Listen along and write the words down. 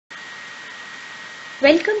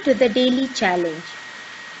Welcome to the daily challenge.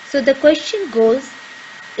 So the question goes,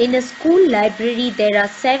 in a school library there are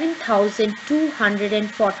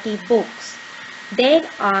 7,240 books. There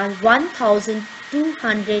are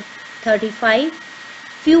 1,235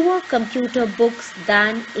 fewer computer books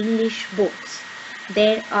than English books.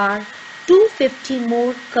 There are 250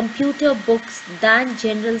 more computer books than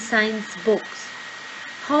general science books.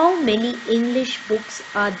 How many English books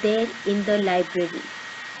are there in the library?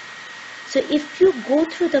 So if you go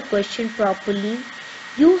through the question properly,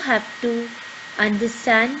 you have to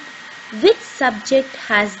understand which subject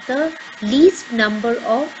has the least number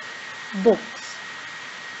of books.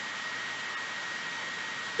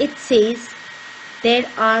 It says there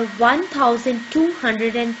are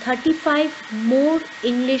 1,235 more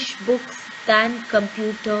English books than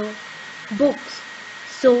computer books.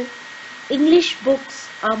 So English books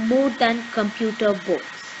are more than computer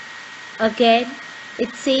books. Again,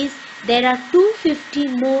 it says there are 250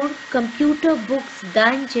 more computer books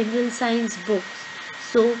than general science books.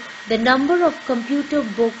 So the number of computer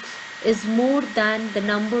books is more than the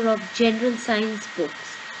number of general science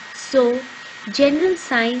books. So general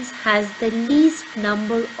science has the least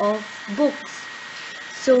number of books.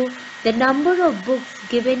 So the number of books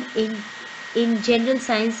given in general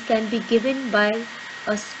science can be given by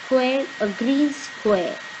a square, a green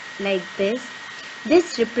square like this.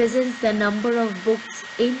 This represents the number of books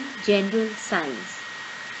in general science.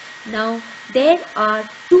 Now there are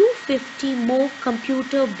 250 more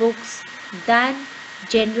computer books than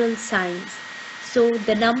general science. So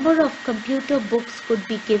the number of computer books could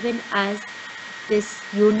be given as this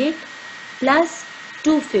unit plus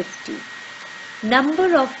 250.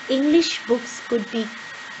 Number of English books could be,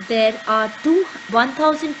 there are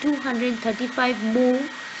 1,235 more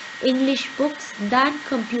English books than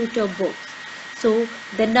computer books. So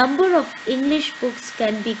the number of English books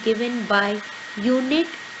can be given by unit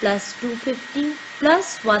plus 250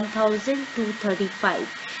 plus 1,235,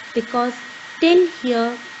 because till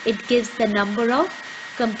here it gives the number of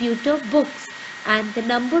computer books and the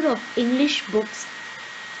number of English books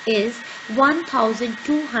is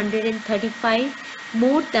 1,235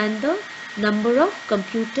 more than the number of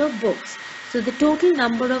computer books. So the total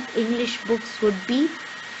number of English books would be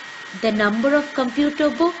the number of computer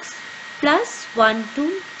books plus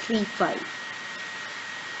 1,235.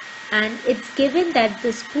 And it's given that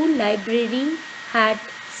the school library had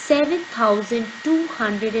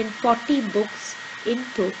 7,240 books in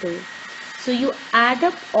total. So you add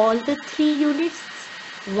up all the three units,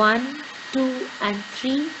 1, 2 and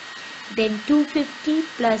 3, then 250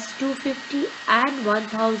 plus 250 and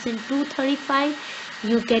 1,235,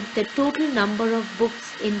 you get the total number of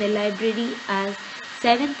books in the library as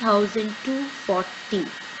 7,240.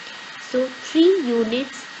 So 3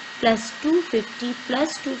 units plus 250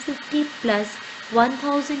 plus 250 plus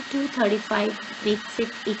 1,235 makes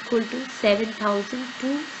it equal to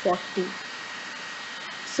 7,240.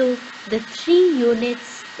 So the 3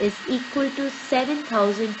 units is equal to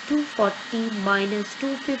 7,240 minus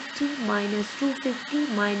 250 minus 250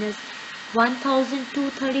 minus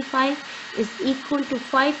 1,235 is equal to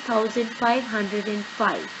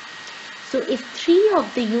 5,505. So if 3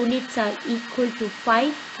 of the units are equal to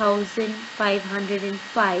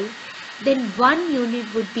 5,505, then 1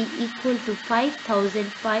 unit would be equal to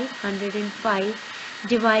 5,505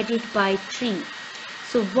 divided by 3.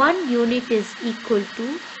 So 1 unit is equal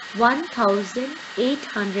to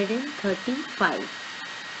 1,835.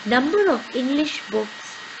 Number of English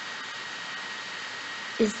books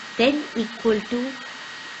is then equal to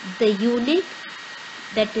the unit,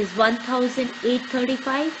 that is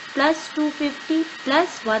 1,835 plus 250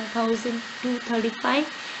 plus 1,235,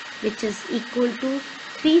 which is equal to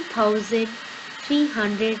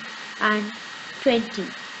 3,320.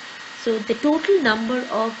 So the total number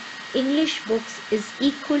of English books is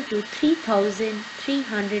equal to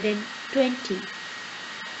 3,320.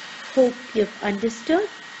 Hope you've understood.